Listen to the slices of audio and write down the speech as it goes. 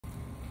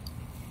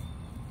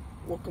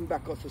Welcome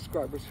back, our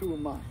subscribers. Who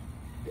am I?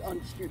 The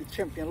undisputed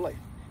champion of life,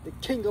 the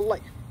king of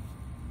life,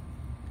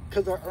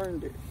 because I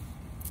earned it.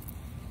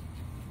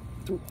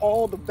 Through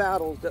all the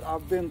battles that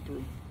I've been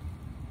through,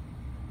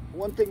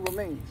 one thing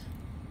remains: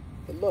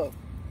 the love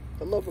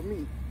of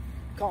me,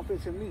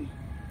 confidence in me,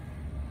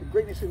 the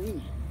greatness in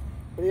me.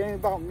 But it ain't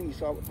about me,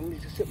 so I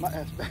need to sit my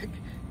ass back.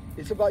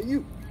 It's about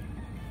you.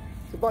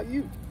 It's about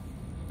you.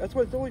 That's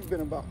what it's always been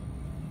about.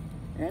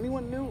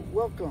 Anyone new,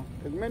 welcome.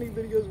 There's many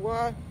videos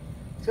why.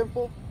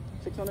 Simple.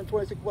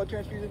 626 blood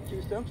transfusions,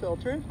 2 stem cell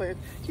transplants,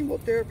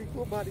 chemotherapy,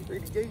 full body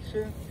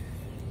radiation.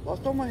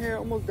 Lost all my hair,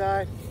 almost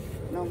died,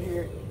 and I'm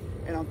here,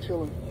 and I'm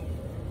chilling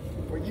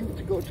for you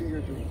to go to your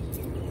dreams.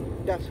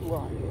 That's who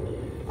I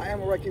am. I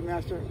am a Reiki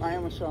master. I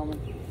am a shaman.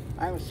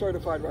 I am a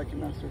certified Reiki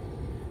master,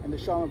 and the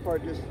shaman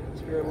part just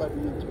spirit led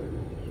me into it.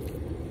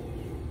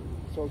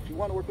 So if you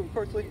want to work with me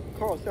personally,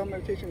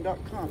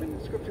 carlsoundmeditation.com in the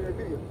description of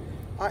the video.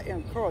 I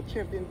am Carl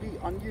Champion B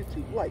on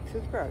YouTube. Like,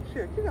 subscribe,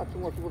 share. Get out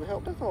some more people to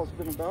help. That's all it's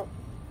been about.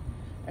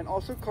 And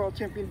also Carl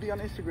Champion B on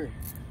Instagram.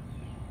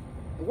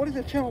 And what is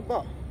the channel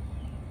about?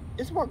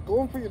 It's about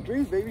going for your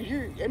dreams, baby.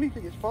 Here,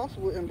 anything is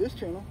possible in this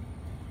channel.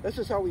 That's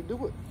just how we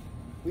do it.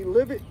 We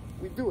live it,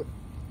 we do it.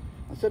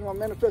 I'm sending my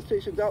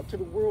manifestations out to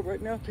the world right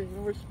now, to the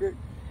universe, spirit,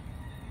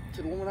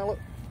 to the woman I love.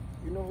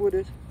 You know who it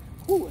is.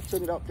 Ooh, I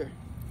send it out there.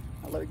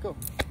 I let it go.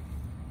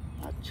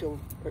 I chill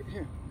right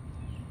here.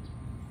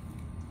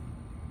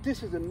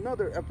 This is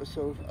another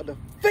episode of the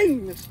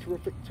famous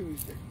Terrific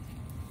Tuesday.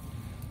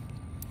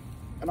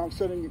 And I'm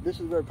sending you, this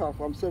is very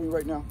powerful, I'm sending you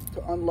right now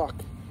to unlock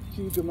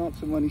huge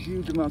amounts of money,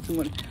 huge amounts of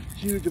money,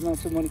 huge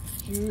amounts of money,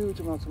 huge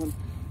amounts of money,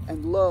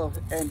 and love,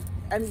 and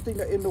anything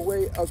that in the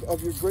way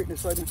of your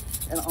greatness right now.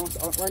 And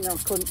right now,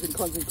 cleansing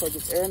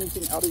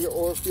anything out of your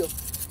aura field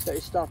that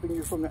is stopping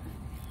you from that.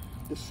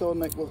 The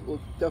selenite will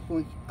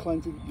definitely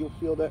cleanse it. You'll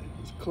feel that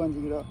it's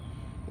cleansing it out.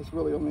 It's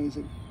really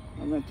amazing.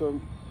 My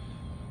mentor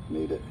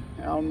made it.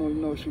 I don't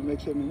even know if she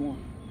makes it anymore.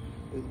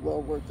 It's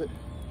well worth it.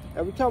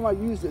 Every time I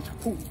use this,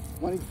 boom,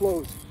 money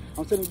flows.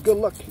 I'm sending good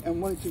luck and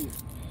money to you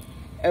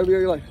every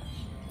area of your life.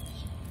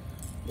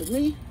 With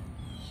me,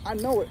 I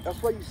know it. That's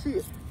why you see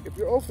it. If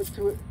you're open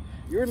to it,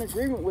 you're in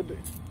agreement with it.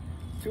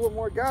 2 or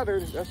more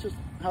gathered. That's just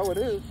how it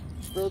is.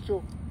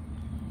 Spiritual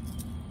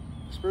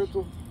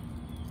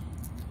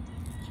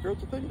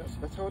thing.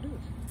 That's how it is.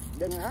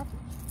 Then it happens.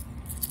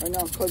 Right now,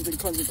 I'm cleansing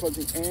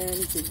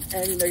anything,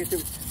 any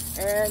negativity,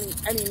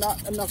 any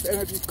not enough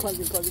energy,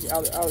 cleansing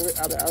out.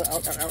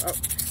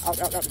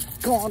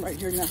 Gone right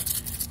here now.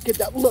 Get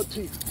that look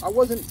to you. I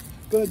wasn't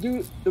gonna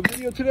do the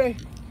video today,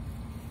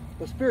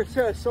 but Spirit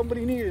says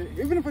somebody needed it.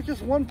 Even if it's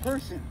just one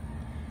person,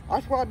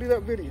 that's why I do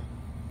that video.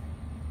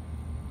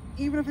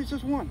 Even if it's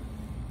just one,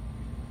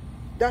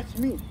 that's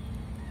me.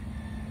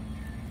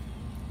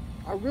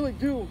 I really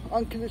do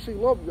unconditionally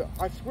love you.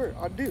 I swear,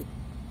 I do.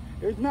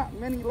 There's not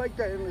many like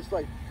that in this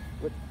life,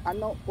 but I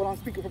know when I'm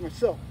speaking for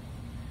myself.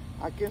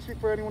 I can't speak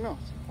for anyone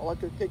else. I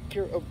like to take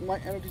care of my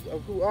energies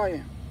of who I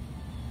am.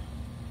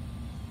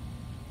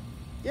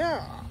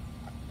 Yeah,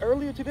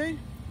 earlier today,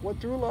 went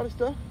through a lot of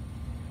stuff,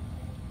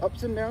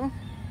 ups and downs,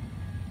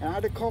 and I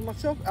had to call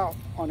myself out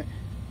on it.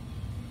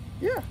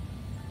 Yeah.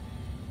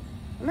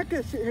 I'm not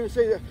going to sit here and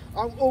say that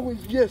I'm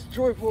always, yes,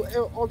 joyful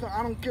all the time.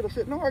 I don't get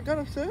upset. No, I got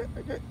upset.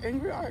 I got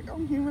angry.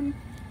 I'm human.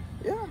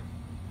 Yeah,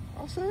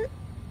 I'll say it.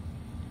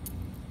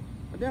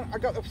 But then I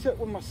got upset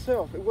with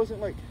myself. It wasn't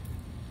like,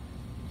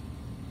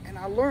 and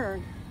I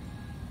learned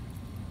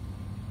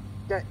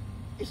that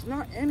it's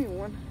not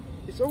anyone.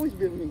 It's always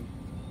been me.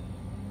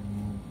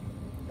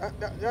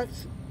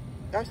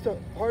 That's the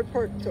hard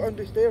part to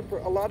understand for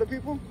a lot of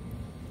people.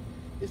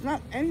 It's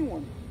not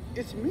anyone.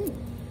 It's me.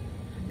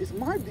 It's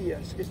my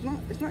BS. It's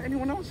not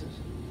anyone else's.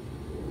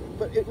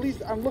 But at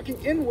least I'm looking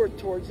inward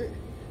towards it,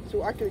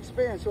 so I can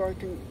expand, so I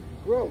can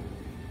grow,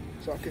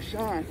 so I can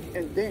shine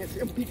and dance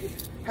and be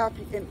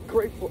happy and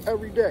grateful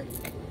every day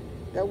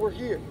that we're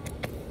here.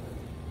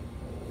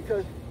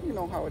 Because you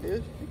know how it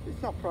is.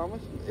 It's not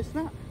promised. It's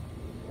not.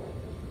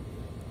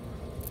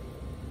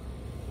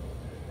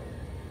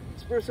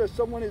 Spirit says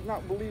someone is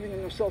not believing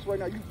in themselves right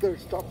now. You better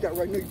stop that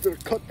right now. You better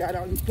cut that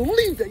out and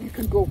believe that you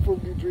can go for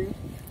your dreams.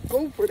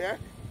 Go for that.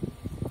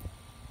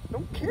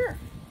 Don't care.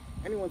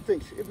 Anyone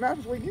thinks. It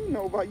matters what you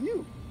know about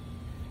you.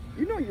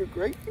 You know you're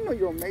great. You know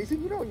you're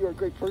amazing. You know you're a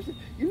great person.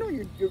 You know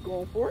you're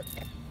going for it.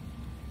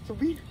 So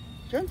be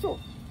gentle.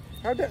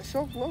 Have that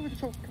self-love and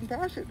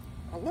self-compassion.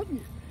 I love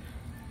you.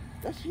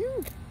 That's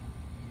you.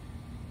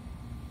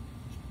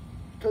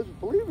 Because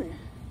believe me,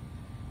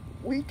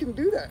 we can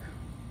do that.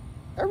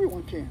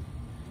 Everyone can.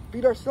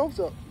 Beat ourselves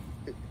up.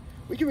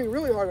 We can be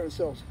really hard on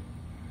ourselves.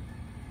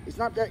 It's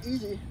not that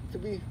easy to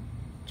be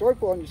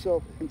joyful on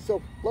yourself and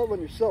self-love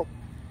on yourself.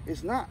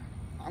 It's not.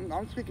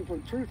 I'm speaking from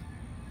the truth.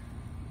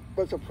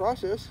 But it's a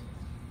process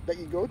that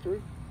you go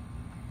through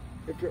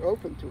if you're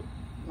open to it.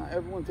 Not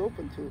everyone's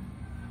open to it.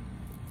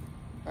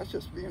 That's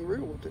just being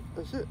real with it.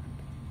 That's it.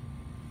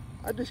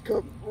 I just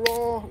come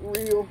raw,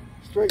 real,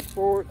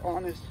 straightforward,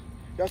 honest.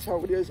 That's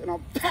how it is. And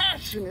I'm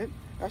passionate.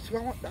 That's who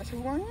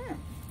I am.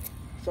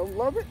 So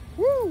love it.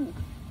 Woo!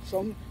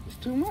 Some, it's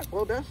too much.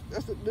 Well, this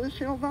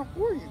channel's not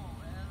for you.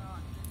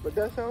 But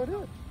that's how it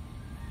is.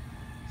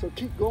 So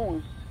keep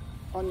going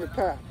on your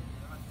path.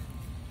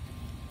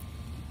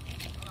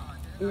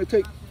 I'm going to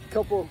take a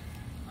couple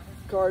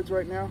cards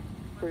right now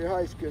for your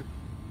high school.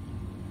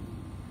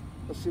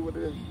 Let's see what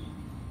it is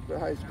for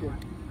high school.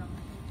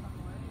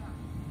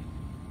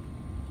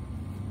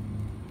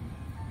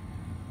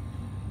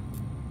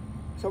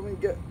 Somebody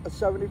get a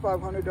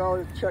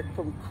 $7,500 check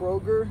from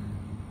Kroger,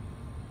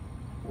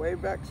 way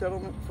back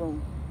settlement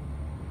from,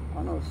 I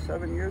don't know,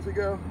 7 years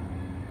ago.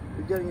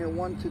 You're getting it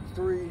 1 to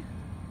 3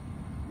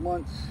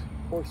 months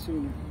or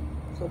sooner.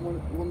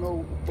 Someone will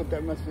know what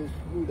that message is,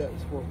 who that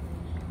is for.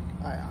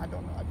 I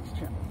don't know, I just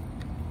channel.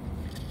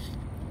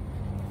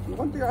 And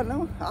one thing I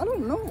know, I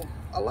don't know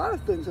a lot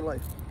of things in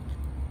life.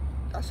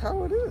 That's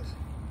how it is.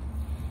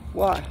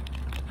 Why?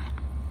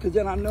 Because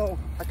then I know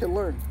I can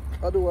learn.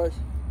 Otherwise,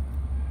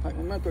 like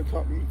my mentor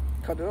taught me,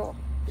 cut it off.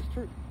 It's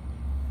true.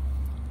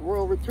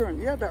 Royal return.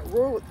 Yeah, that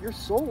royal, your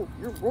soul,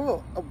 your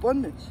royal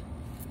abundance.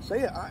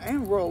 Say it, I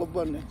am royal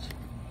abundance.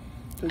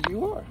 Because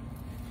you are.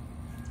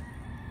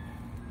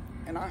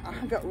 And I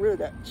got rid of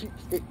that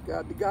cheapskate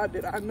God. The God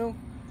that I know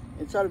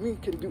inside of me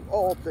can do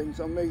all things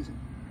amazing.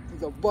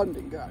 He's an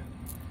abundant God.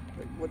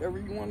 Like whatever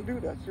you want to do,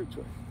 that's your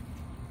choice.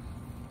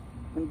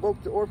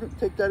 Invoke the orphan,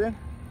 take that in,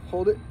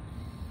 hold it.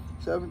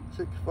 7,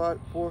 6, 5,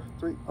 4,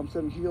 3. I'm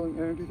sending healing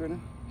energies right now.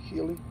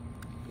 Healing.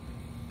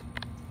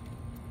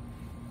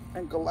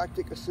 And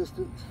galactic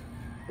assistance.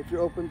 If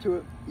you're open to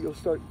it, you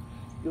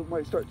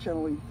might start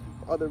channeling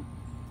other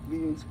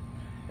beings.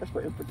 That's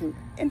for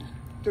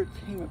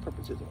entertainment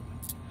purposes only.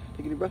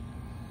 Take a deep breath.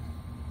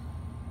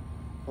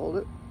 Hold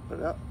it. Put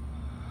it out.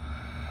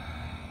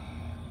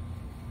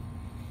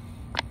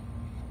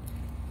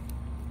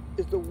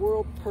 Is the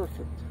world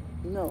perfect?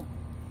 No.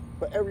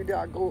 But every day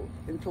I go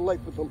into life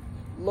with a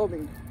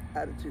loving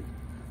attitude.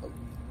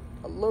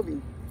 A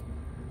loving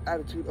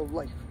attitude of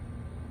life.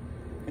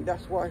 And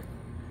that's why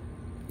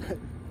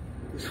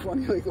it's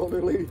funny, like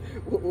older lady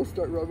will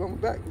start rubbing my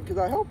back because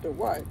I helped her.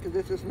 Why? Because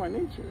it's just my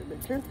nature. The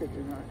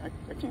caretaker.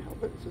 I can't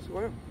help it. It's just who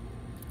I am.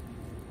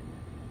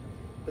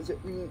 Does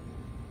it mean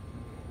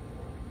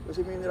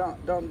that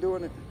I'm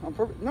doing it on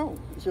purpose? No.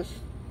 It's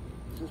just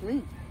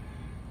me.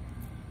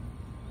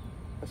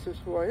 That's just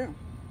who I am.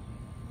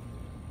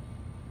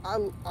 I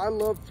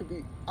love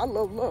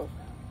love.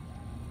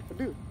 I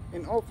do,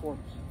 in all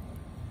forms.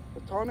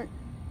 Platonic,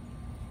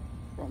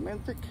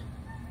 romantic,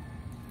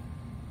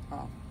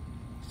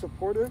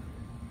 supportive,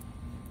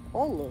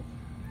 all love.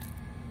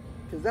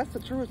 Because that's the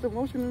truest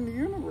emotion in the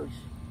universe.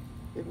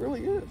 It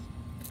really is.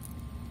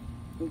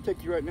 I'm going to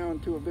take you right now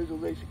into a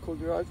visualization. Close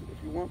your eyes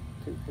if you want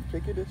to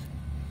partake of this.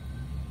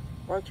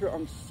 Why it's true,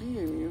 I'm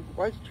seeing you.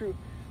 Why it's true,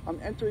 I'm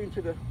entering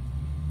into the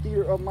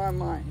theater of my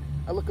mind.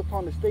 I look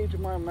upon the stage of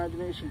my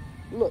imagination.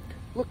 Look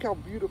how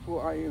beautiful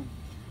I am.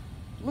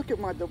 Look at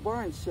my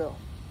divine self.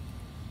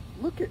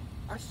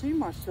 I see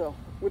myself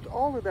with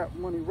all of that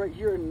money right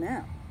here and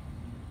now.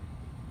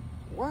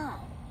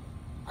 Wow.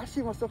 I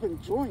see myself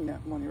enjoying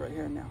that money right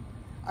here and now.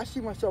 I see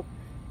myself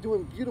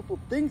doing beautiful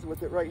things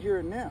with it right here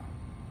and now.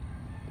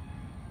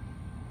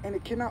 And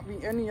it cannot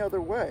be any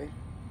other way.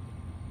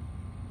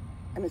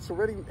 And it's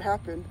already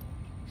happened,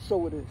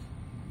 so it is.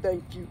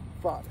 Thank you,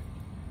 Father.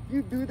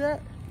 You do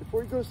that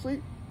before you go to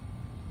sleep,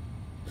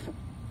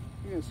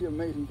 you're going to see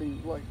amazing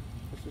things in life.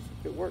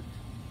 It works.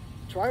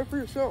 Try it for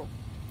yourself.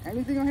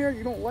 Anything on here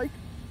you don't like,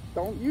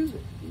 don't use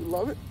it. You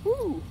love it,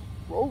 woo,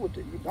 roll with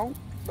it. You don't.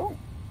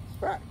 It's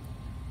fact.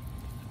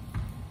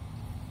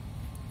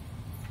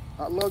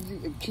 I love you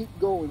and keep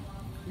going.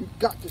 You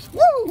got this.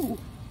 Woo!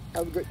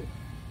 Have a great day.